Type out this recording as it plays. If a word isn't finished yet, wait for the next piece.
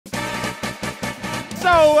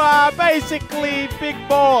So, basically, big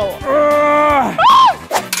ball.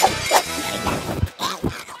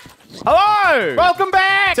 Hello! Welcome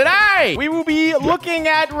back! Today, we will be looking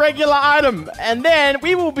at regular item, and then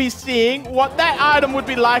we will be seeing what that item would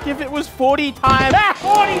be like if it was 40 times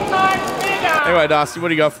 40 times bigger! Anyway, Darcy, what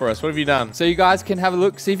do you got for us? What have you done? So you guys can have a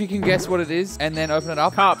look, see if you can guess what it is, and then open it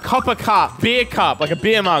up. Cup. Copper cup. Beer cup. Like a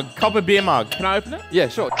beer mug. Copper beer mug. Can I open it? Yeah,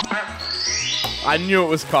 sure. I knew it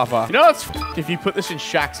was copper. You know what's if you put this in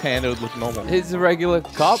Shaq's hand, it would look normal. Here's a regular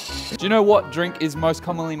cup. Do you know what drink is most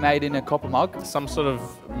commonly made in a copper mug? Some sort of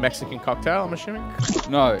Mexican cocktail, I'm assuming?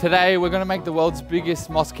 No. Today, we're going to make the world's biggest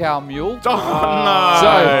Moscow Mule. Oh, no.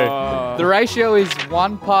 So, the ratio is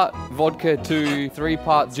 1 part vodka to 3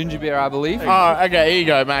 parts ginger beer, I believe. Oh, okay, here you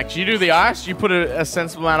go, Max. You do the ice. You put a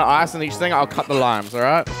sensible amount of ice in each thing. I'll cut the limes, all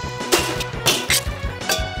right?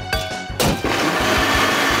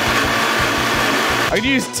 I can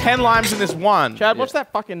use 10 limes in this one. Chad, what's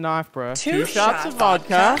that fucking knife, bro? 2 shots of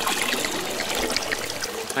vodka.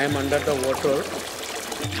 I am under the water.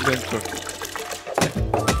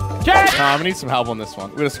 Chad! I'm gonna need some help on this one.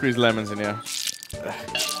 We're gonna squeeze lemons in here.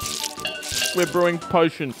 We're brewing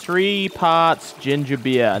potion. 3 parts ginger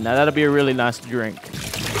beer. Now, that'll be a really nice drink.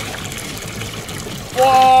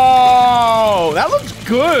 Whoa! That looks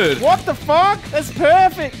good. What the fuck? That's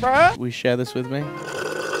perfect, bro. Will you share this with me?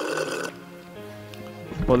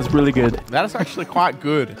 Well, it's really good. That is actually quite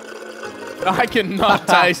good. I cannot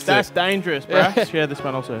taste That's it. dangerous, bro. Yeah. Share this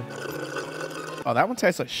one also. Oh, that one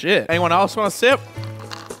tastes like shit. Anyone else want a sip?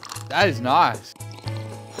 That is nice.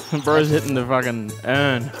 Bro's hitting the fucking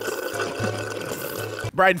urn.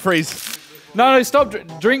 Brain freeze. No, stop.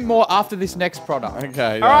 Drink more after this next product.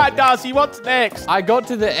 Okay. All right, Darcy, what's next? I got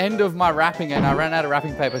to the end of my wrapping and I ran out of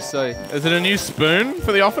wrapping paper, so... Is it a new spoon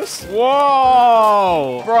for the office?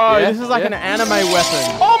 Whoa! Bro, Yeah, this is like yeah. an anime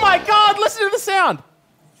weapon. Oh my god, listen to the sound.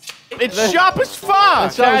 It's sharp as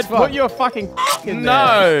fuck. Chad, put your fucking in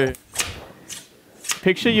there. No.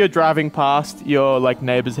 Picture you're driving past your like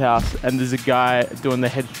neighbor's house and there's a guy doing the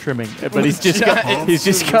hedge trimming, but he's just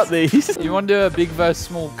cut these. You want to do a big versus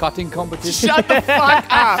small cutting competition? Shut the fuck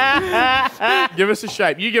up. Give us a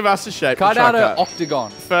shape. You give us a shape. Cut We'll out try an octagon.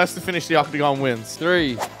 First to finish the octagon wins.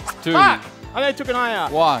 3, 2, Ah! I only took an eye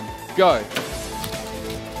out. 1, go.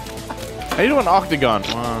 How you do an octagon?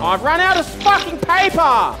 Wow. I've run out of fucking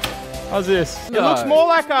paper. How's this? It No. looks more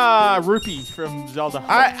like a rupee from Zelda.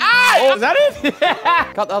 Is that it?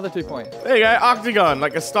 Cut the other 2 points. There you go. Octagon,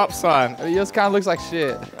 like a stop sign. Yours kind of looks like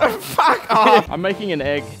shit. Fuck off. I'm making an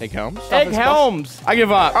egg. Egg helms. Egg helms. I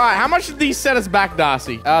give up. All right, how much did these set us back,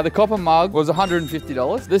 Darcy? The copper mug was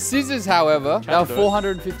 $150. The scissors, however, they were do it.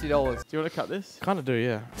 $450. Do you want to cut this? Kind of do,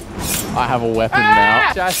 yeah. I have a weapon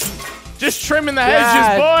now. Just trimming the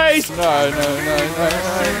hedges, boys. No.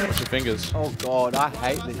 What's your fingers? Oh, God, I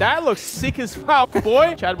hate this. That looks sick as fuck,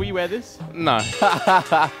 boy. Chad, will you wear this? No.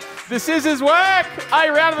 The scissors work.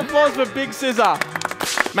 A round of applause for Big Scissor.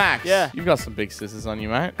 Max, Yeah. you've got some big scissors on you,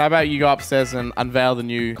 mate. How about you go upstairs and unveil the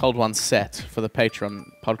new Cold One set for the Patreon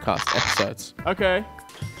podcast episodes? Okay.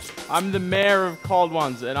 I'm the mayor of Cold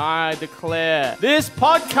Ones, and I declare this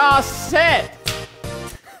podcast set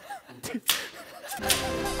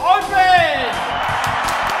open!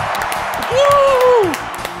 Woo!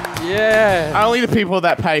 Yeah. Only the people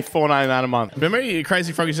that pay $4.99 a month. Remember,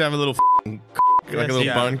 Crazy Frog used to have a little like a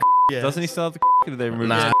little bone. Doesn't he still have the or did they remove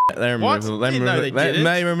Nah, it? they removed it. They No, removed they it. didn't.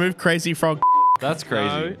 They removed Crazy Frog. That's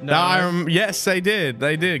crazy. No. Yes, they did.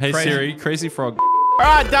 They did. Hey Crazy. Siri, Crazy Frog. All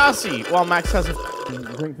right, Darcy. Well, Max has a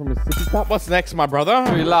drink from his sippy cup. What's next, my brother?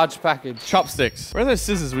 Pretty large package. Chopsticks. Where are those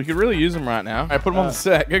scissors? We could really use them right now. All right, put them on the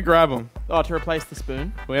set. Go grab them. Oh, to replace the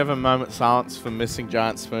spoon. Can we have a moment of silence for missing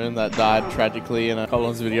giant spoon that died tragically in a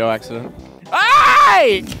Collins video accident?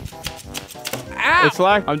 Hey! Ow! It's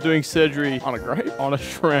like I'm doing surgery On a grape? on a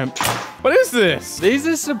shrimp. What is this? These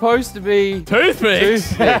are supposed to be Toothpicks?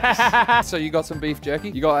 toothpicks. So you got some beef jerky.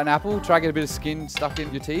 You got an apple. Try to get a bit of skin stuck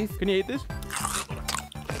in your teeth. Can you eat this?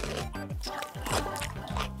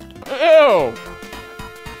 Ew!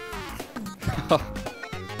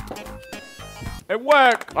 It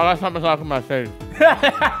worked. I got something stuck in my face.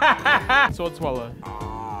 Sword swallow.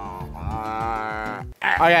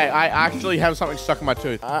 Okay, I actually have something stuck in my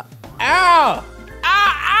tooth. Ow! Ah!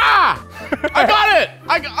 Ah! I got it!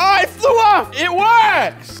 Oh, it flew off! It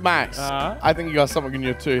works! Max, I think you got something in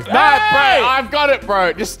your tooth. No, bro, I've got it,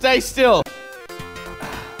 bro. Just stay still.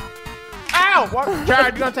 Ow! What?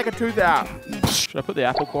 Jared, you're gonna take a tooth out. Should I put the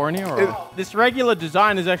apple core in here? Or? This regular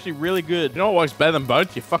design is actually really good. You know what works better than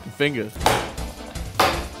both? Your fucking fingers.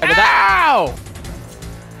 Ow!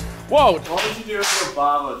 Whoa! What would you do if your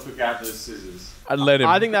barber took out those scissors? I'd let him.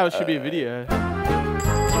 I think that should be a video.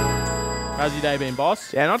 How's your day been,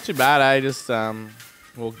 boss? Yeah, not too bad. I just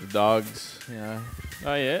walk the dogs, you know.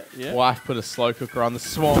 Oh, yeah, yeah. Wife put a slow cooker on the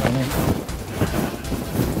swamp.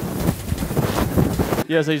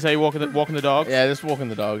 Yeah, so you say you're walking the dog? Yeah, just walking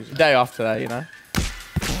the dogs. Day off today, you know.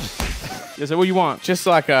 Yeah, so what do you want? Just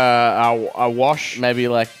like a wash, maybe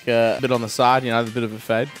like a bit on the side, you know, a bit of a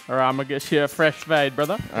fade. All right, I'm going to get you a fresh fade,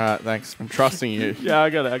 brother. All right, thanks. I'm trusting you. Yeah, I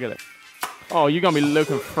got it. Oh, you're going to be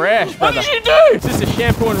looking fresh, brother. What did you do? It's just a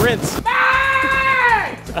shampoo and rinse.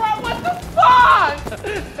 What the fuck?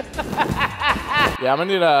 Yeah, I'm gonna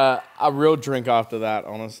need a real drink after that,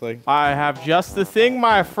 honestly. I have just the thing,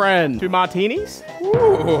 my friend. 2 martinis?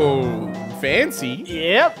 Ooh, fancy.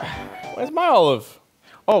 Yep. Where's my olive?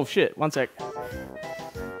 Oh, shit. 1 sec. Is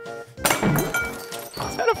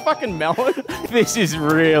that a fucking melon? This is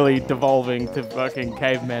really devolving to fucking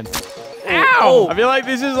cavemen. Ow! I feel like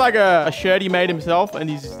this is like a shirt he made himself, and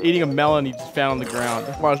he's eating a melon he just found on the ground.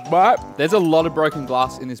 Must bite. There's a lot of broken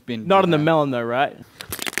glass in this bin. Not in the melon, though, right?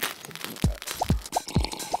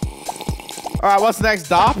 All right, what's next,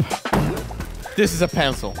 Dop? This is a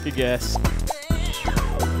pencil. Good guess.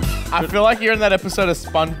 I feel like you're in that episode of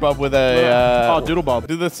SpongeBob with a... oh, Doodlebob.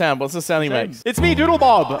 Do the sound. What's the sound he makes? It's me,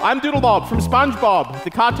 Doodlebob. I'm Doodlebob from SpongeBob, the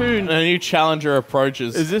cartoon. And a new challenger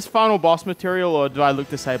approaches. Is this final boss material, or do I look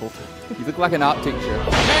disabled? You look like an art teacher.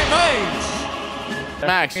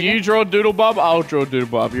 Max, you draw Doodlebob, I'll draw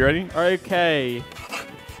Doodlebob. You ready? Okay.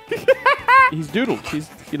 He's doodled.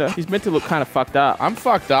 He's meant to look kind of fucked up. I'm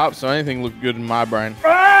fucked up, so anything look good in my brain.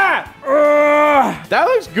 That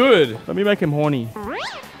looks good. Let me make him horny.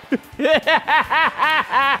 No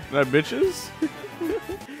bitches?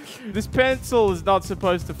 This pencil is not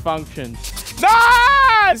supposed to function.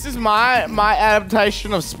 No! This is my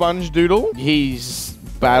adaptation of Sponge Doodle. He's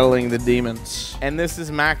battling the demons. And this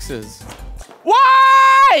is Max's.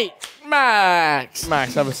 Wait! Max,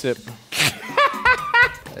 have a sip.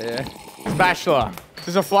 Yeah. Spatula. Is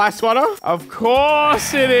this a fly swatter? Of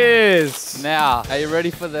course it is. Now, are you ready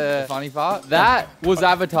for the funny part? That was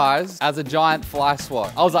advertised as a giant fly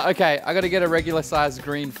swat. I was like, okay, I got to get a regular sized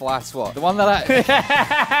green fly swat. The one that I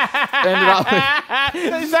ended up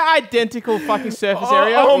with. Is that identical fucking surface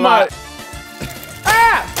area? Oh my.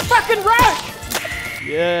 Ah! Fucking roach!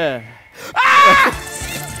 Yeah. Ah!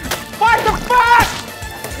 What the fuck?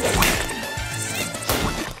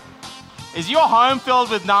 Is your home filled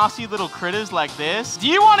with nasty little critters like this? Do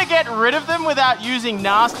you want to get rid of them without using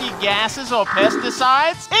nasty gases or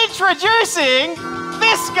pesticides? Introducing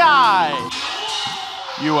this guy!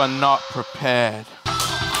 You are not prepared.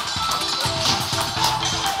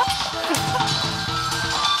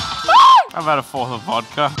 I've had a 4th of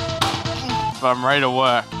vodka, but I'm ready to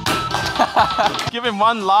work. Give him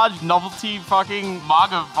one large novelty fucking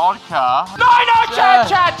mug of vodka. No,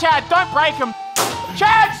 Chad, don't break him.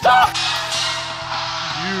 Chad, stop!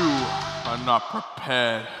 You are not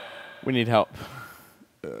prepared. We need help.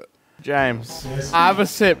 James, have a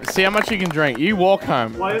sip. See how much you can drink. You walk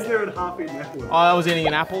home. Why is there a half-eaten apple? Oh, I was eating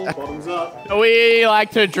an apple. Bottoms up. We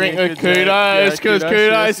like to drink with kudos, because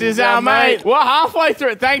kudos is our mate. We're halfway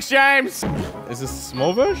through it. Thanks, James. Is this a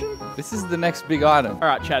small version? This is the next big item. All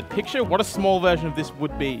right, Chad, picture what a small version of this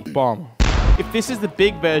would be. Bomb. If this is the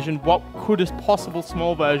big version, what could a possible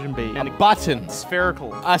small version be? And a button.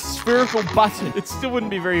 Spherical. A spherical button. It still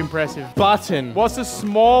wouldn't be very impressive. Button. What's the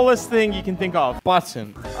smallest thing you can think of?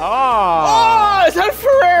 Button. Oh! Oh, is that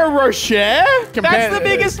Ferrero Rocher? That's the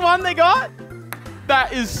biggest one they got?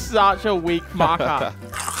 That is such a weak marker.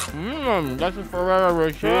 That's a Ferrero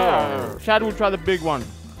Rocher. Chad will try the big one.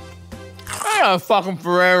 I got a fucking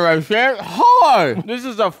Ferrero Rocher. Hello. This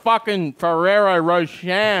is a fucking Ferrero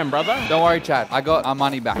Rocher, brother. Don't worry, Chad. I got our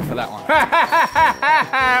money back for that one.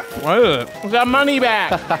 What's our money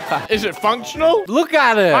back? Is it functional? Look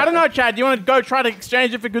at it. I don't know, Chad. Do you want to go try to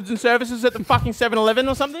exchange it for goods and services at the fucking 7-Eleven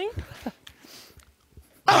or something?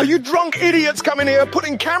 Oh, you drunk idiots coming here,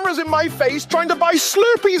 putting cameras in my face, trying to buy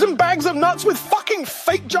Slurpees and bags of nuts with fucking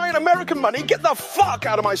fake giant American money. Get the fuck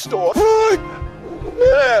out of my store.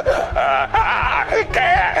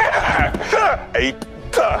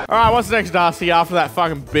 Alright, what's next, Darcy, after that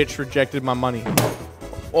fucking bitch rejected my money?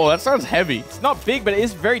 Oh, that sounds heavy. It's not big, but it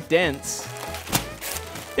is very dense.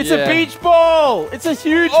 It's Yeah. a beach ball! It's a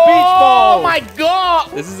huge beach ball! Oh my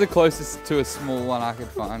god! This is the closest to a small one I could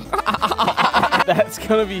find. That's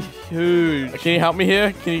gonna be huge. Can you help me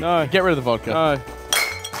here? Can you No. get rid of the vodka? No.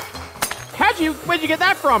 Where'd you get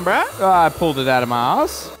that from, bruh? I pulled it out of my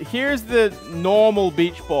ass. Here's the normal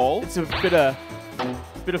beach ball. It's a bit of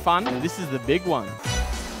fun. This is the big one.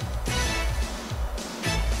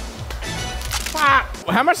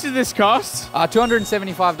 How much did this cost?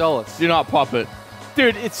 $275. Do not pop it.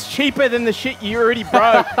 Dude, it's cheaper than the shit you already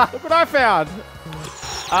broke. Look what I found.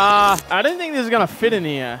 I don't think this is gonna fit in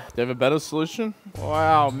here. Do you have a better solution?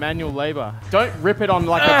 Wow, manual labor. Don't rip it on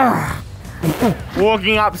like a...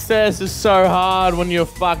 Walking upstairs is so hard when you're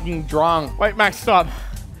fucking drunk. Wait, Max, stop.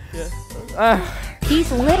 He's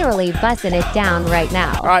literally bussing it down right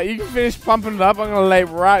now. All right, you can finish pumping it up. I'm gonna lay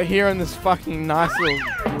right here in this fucking nice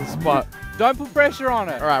little spot. Don't put pressure on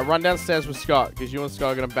it. All right, run downstairs with Scott because you and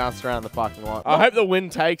Scott are gonna bounce around the parking lot. I hope the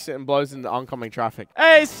wind takes it and blows into oncoming traffic.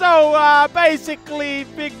 Hey, so, basically,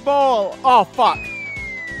 big ball. Oh, fuck.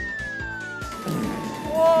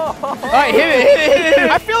 Whoa. All right, hit it.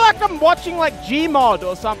 I feel like I'm watching, like, Gmod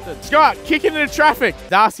or something. Scott, kick it into traffic.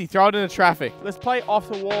 Darcy, throw it into traffic. Let's play off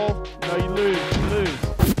the wall. No, you lose. You lose.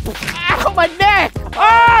 Ow, my neck!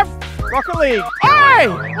 Ah! Rocket League. Hey!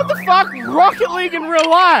 What the fuck? Rocket League in real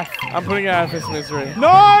life. I'm putting it out of this misery.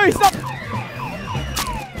 No, he's not.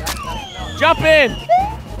 Jump in.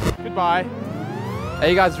 Goodbye. Are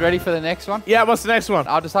you guys ready for the next one? Yeah, what's the next one?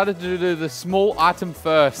 I decided to do the small item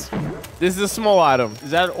first. This is a small item.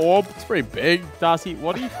 Is that an orb? It's pretty big. Darcy,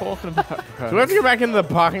 what are you talking about, bro? Do we have to go back into the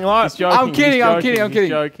parking lot? He's joking. I'm kidding, I'm He's kidding.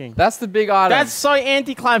 joking. That's the big item. That's so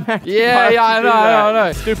anticlimactic. Yeah, Why yeah, I would you know, do that? I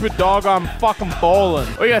know. Stupid dog, I'm fucking balling.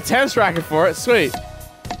 We got a tennis racket for it. Sweet.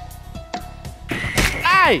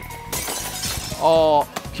 Hey! Oh,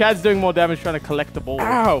 Chad's doing more damage trying to collect the ball.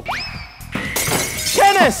 Ow.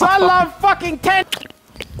 Tennis! I love fucking tennis!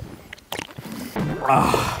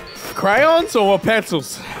 Crayons or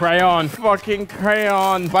pencils? Crayon. Fucking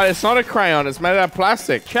crayon. But it's not a crayon. It's made out of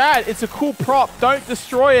plastic. Chad, it's a cool prop. Don't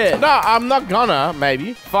destroy it. No, I'm not gonna,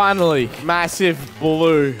 maybe. Finally. Massive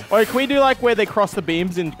blue. Wait, can we do like where they cross the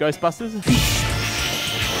beams in Ghostbusters?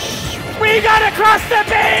 We gotta cross the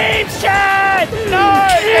beams, Chad! No!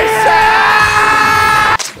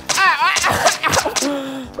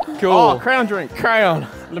 cool. Oh, crayon drink. Crayon.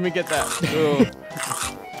 Let me get that.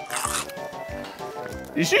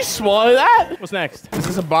 Did you swallow that? What's next? Is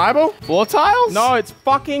this a Bible? 4 tiles? No, it's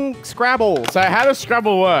fucking Scrabble. So how does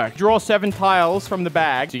Scrabble work? Draw 7 tiles from the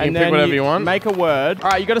bag. So you can and pick then whatever you want? Make a word. All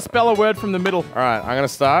right, you gotta spell a word from the middle. All right, I'm gonna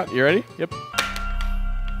start. You ready? Yep.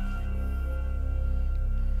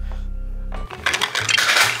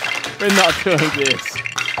 We're not doing this.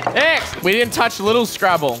 X! We didn't touch little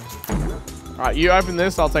Scrabble. All right, you open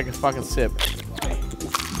this, I'll take a fucking sip.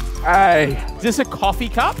 Hey. Is this a coffee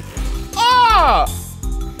cup? Oh!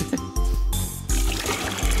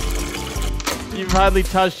 You've hardly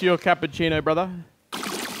touched your cappuccino, brother.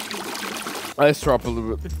 Let's drop a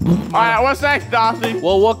little bit. All right, what's next, Darcy?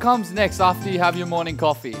 Well, what comes next after you have your morning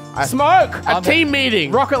coffee? Smoke! A team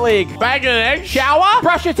meeting. Rocket League. Bag of eggs. Shower.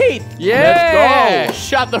 Brush your teeth. Yeah! Let's go.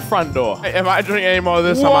 Shut the front door. Hey, if I drink any more of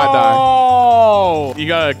this, I might die. Whoa! You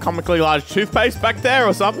got a comically large toothpaste back there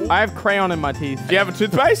or something? I have crayon in my teeth. Do you have a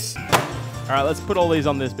toothpaste? All right, let's put all these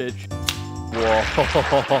on this bitch.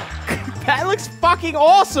 Whoa. That looks fucking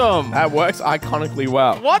awesome. That works iconically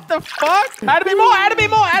well. What the fuck? Add a bit more, add a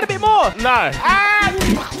bit more, add a bit more. No. Ah!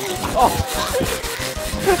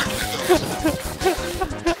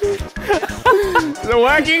 Is it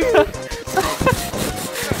working?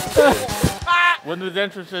 When the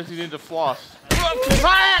dentist says you need to floss.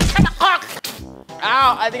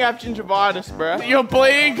 Ow, I think I have gingivitis, bro. You're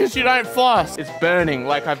bleeding because you don't floss. It's burning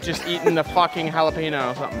like I've just eaten a fucking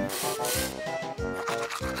jalapeno or something.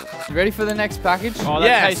 You ready for the next package? Oh, that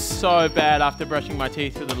Yes. tastes so bad after brushing my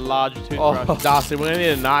teeth with a large toothbrush. Oh. Darcy, we're gonna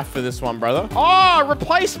need a knife for this one, brother. Oh,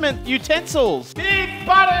 replacement utensils. Big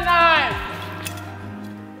butter knife.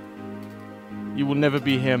 You will never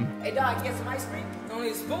be him. Hey, dog, get some ice cream?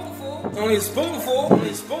 Only a spoonful. Only a spoonful. Only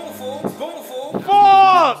a spoonful. Spoonful.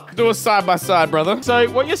 Fuck! Do a side by side, brother. So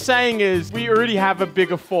what you're saying is we already have a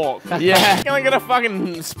bigger fork. Yeah. Can I get a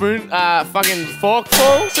fucking spoon, fucking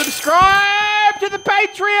forkful? Subscribe to the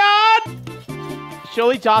Patreon!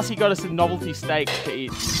 Surely Darcy got us a novelty steak to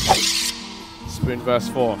eat. Spoon verse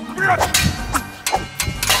 4.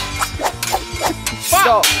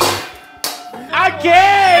 Stop.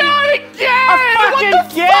 Again! Not again! Fucking What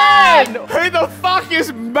the again! fuck? Who the fuck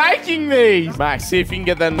is making these? Max, see if you can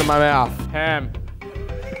get that into my mouth. Ham.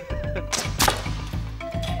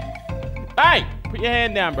 Hey! Put your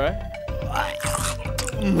hand down, bro.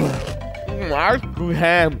 That's good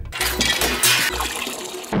ham.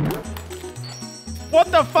 What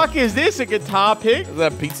the fuck is this? A guitar pick? Is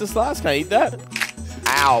that a pizza slice? Can I eat that?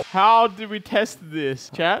 Ow. How did we test this,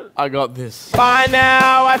 chat? I got this. By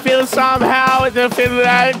now, I feel somehow it's a feeling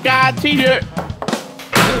I got t-shirt.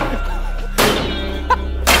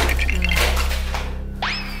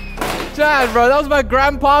 Dad, bro, that was my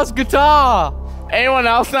grandpa's guitar. Anyone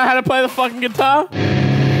else know how to play the fucking guitar?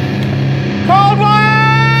 Cold War!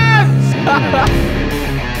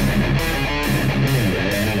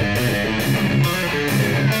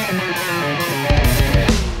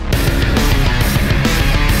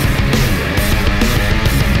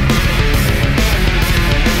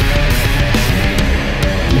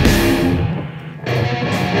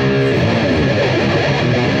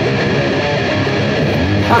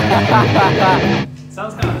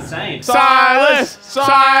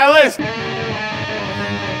 Silas!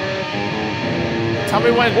 Tell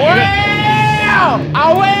me when. Wow!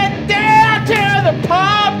 I went down to the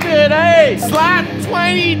pub today. Slap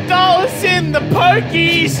 $20 in the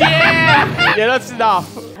pokies, yeah! Yeah, that's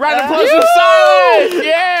enough. Round of applause for Silas!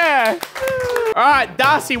 Yeah! All right,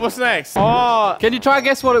 Darcy, what's next? Oh, Can you try and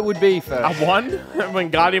guess what it would be first? A one?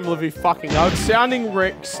 Wingardium Leviosa. no, sounding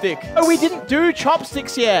stick. Oh, we didn't do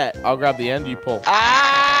chopsticks yet. I'll grab the end, you pull.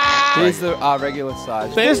 Here's the regular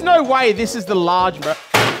size. There's no way this is the large, bro.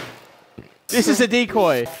 This is a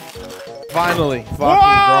decoy. Finally. Fucking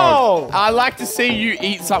Whoa! grog. I'd like to see you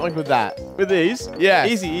eat something with that. With these? Yeah.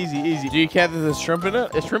 Easy, easy, easy. Do you care that there's shrimp in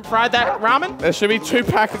it? Is shrimp fried that ramen? There should be 2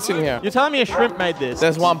 packets in here. You're telling me a shrimp made this?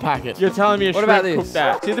 There's 1 packet. You're telling me a What shrimp about this? cooked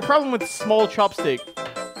that? See, the problem with small chopstick,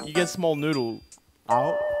 you get small noodle.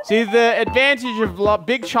 Oh. See, the advantage of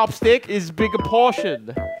big chopstick is bigger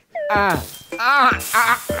portion.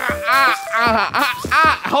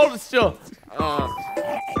 Hold it still.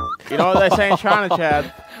 You know what they say in China,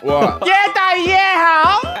 Chad? What?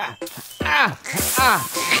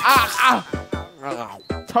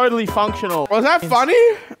 Totally functional. Was that funny?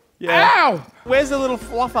 Yeah. Ow! Where's the little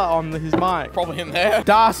fluffer on his mic? Probably in there.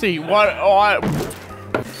 Darcy, what?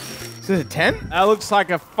 Is this a tent? That looks like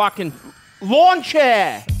a fucking lawn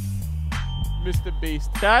chair. Mr.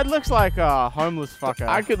 Beast. That looks like a homeless fucker.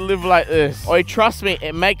 I could live like this. Oi, trust me,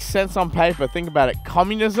 it makes sense on paper. Think about it.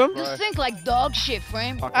 Communism. Just think like dog shit,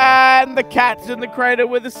 frame. And the cat's in the crater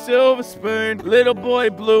with a silver spoon. Little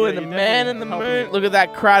boy blue and the man in the moon. Look at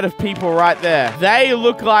that crowd of people right there. They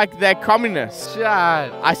look like they're communists.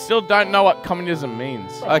 Chad. I still don't know what communism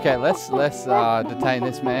means. Okay, let's detain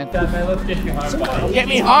this man. Get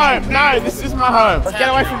me home. No, this is my home. Get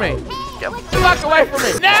away from me. Get the fuck away from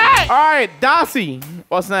me. No! All right, Darcy.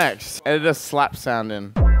 What's next? Edit a slap sound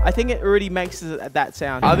in. I think it already makes that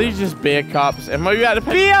sound. Are these just beer cups? Am I about to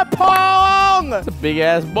pay? Beer pong! It's a big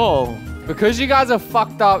ass ball. Because you guys are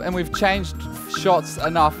fucked up and we've changed shots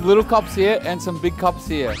enough. Little cups here and some big cups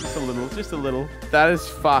here. Just a little, just a little. That is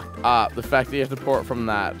fucked up. The fact that you have to pour it from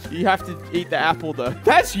that. You have to eat the apple though.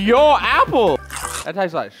 That's your apple. That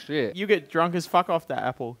tastes like shit. You get drunk as fuck off that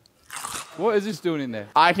apple. What is this doing in there?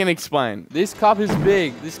 I can explain. This cup is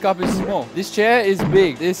big. This cup is small. This chair is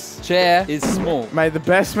big. This chair is small. May the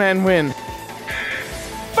best man win.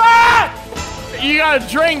 Fuck! You gotta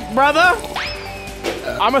drink, brother.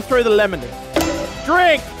 I'm gonna throw the lemon in.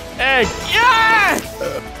 Drink! Egg. Yes!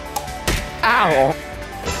 Ow.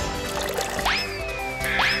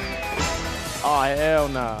 Oh, hell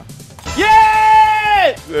nah.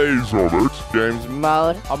 Yeah! Games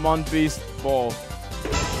mode. I'm on Beast Ball.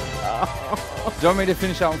 Do you want me to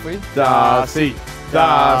finish that one for you? Darcy.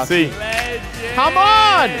 Darcy. Come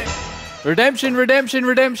on! Redemption, redemption,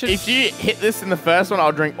 redemption. If you hit this in the first one,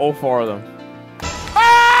 I'll drink all 4 of them.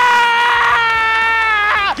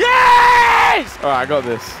 Ah! Yes! All right, I got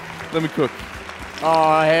this. Let me cook.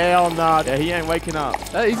 Oh, hell nah. Yeah, he ain't waking up.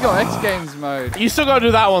 He's got X Games mode. You still gotta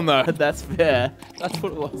do that one though. That's fair. That's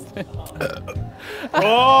what it was.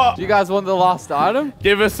 Oh, Do you guys want the last item?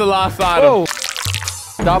 give us the last item. Oh,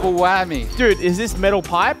 double whammy. Dude, is this metal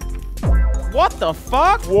pipe? What the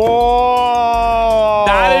fuck? Whoa!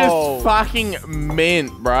 That is fucking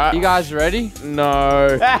mint, bruh. You guys ready?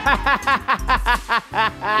 No.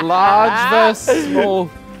 Large versus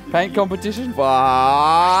small paint competition.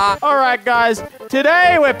 Fuck. All right, guys.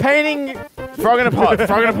 Today we're painting. Frog in a pot.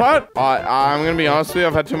 Frog in a pot? I'm gonna be honest with you.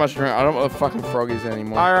 I've had too much to drink. I don't know what the fucking frog is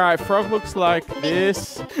anymore. All right, frog looks like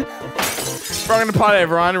this. Frog in a pot,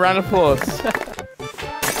 everyone. Round of applause.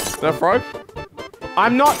 Is that a frog?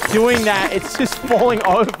 I'm not doing that. It's just falling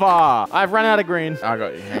over. I've run out of green. I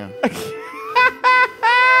got you. Hang on.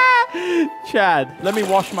 Chad, let me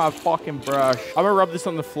wash my fucking brush. I'm gonna rub this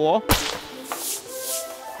on the floor.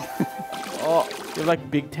 Oh, you have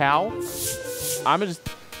like big towel? I'm gonna just.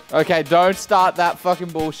 Okay, don't start that fucking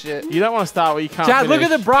bullshit. You don't want to start where you can't. Chad, finish.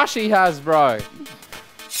 look at the brush he has, bro.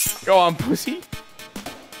 Go on, pussy.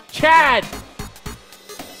 Chad!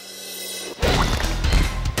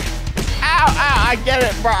 Ow, ow, I get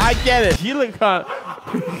it, bro. I get it. You look hot.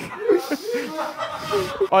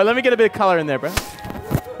 Alright, let me get a bit of color in there, bro.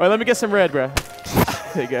 Alright, let me get some red, bro.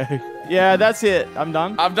 There you go. Yeah, that's it. I'm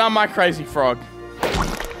done. I've done my crazy frog.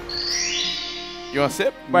 You want a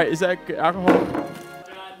sip? Wait, is that alcohol?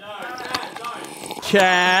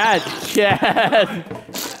 Chad!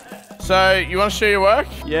 So, you want to show your work?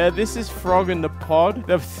 Yeah, this is frog in the pod.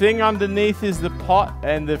 The thing underneath is the pot,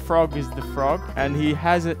 and the frog is the frog. And he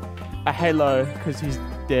has a halo because he's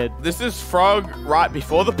dead. This is frog right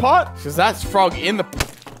before the pot? Because that's frog in the...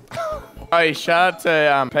 Hey, shout out to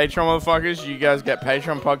Patreon motherfuckers. You guys get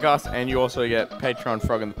Patreon podcast, and you also get Patreon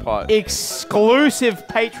Frog in the Pot. Exclusive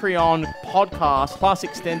Patreon podcast plus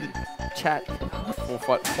extended chat.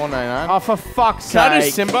 $4.99. Oh, for fuck's Can I do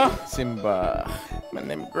sake. Simba? Simba. My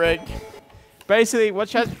name's Greg. Basically, what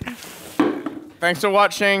chat? Thanks for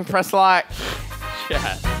watching. Press like.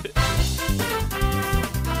 Chat.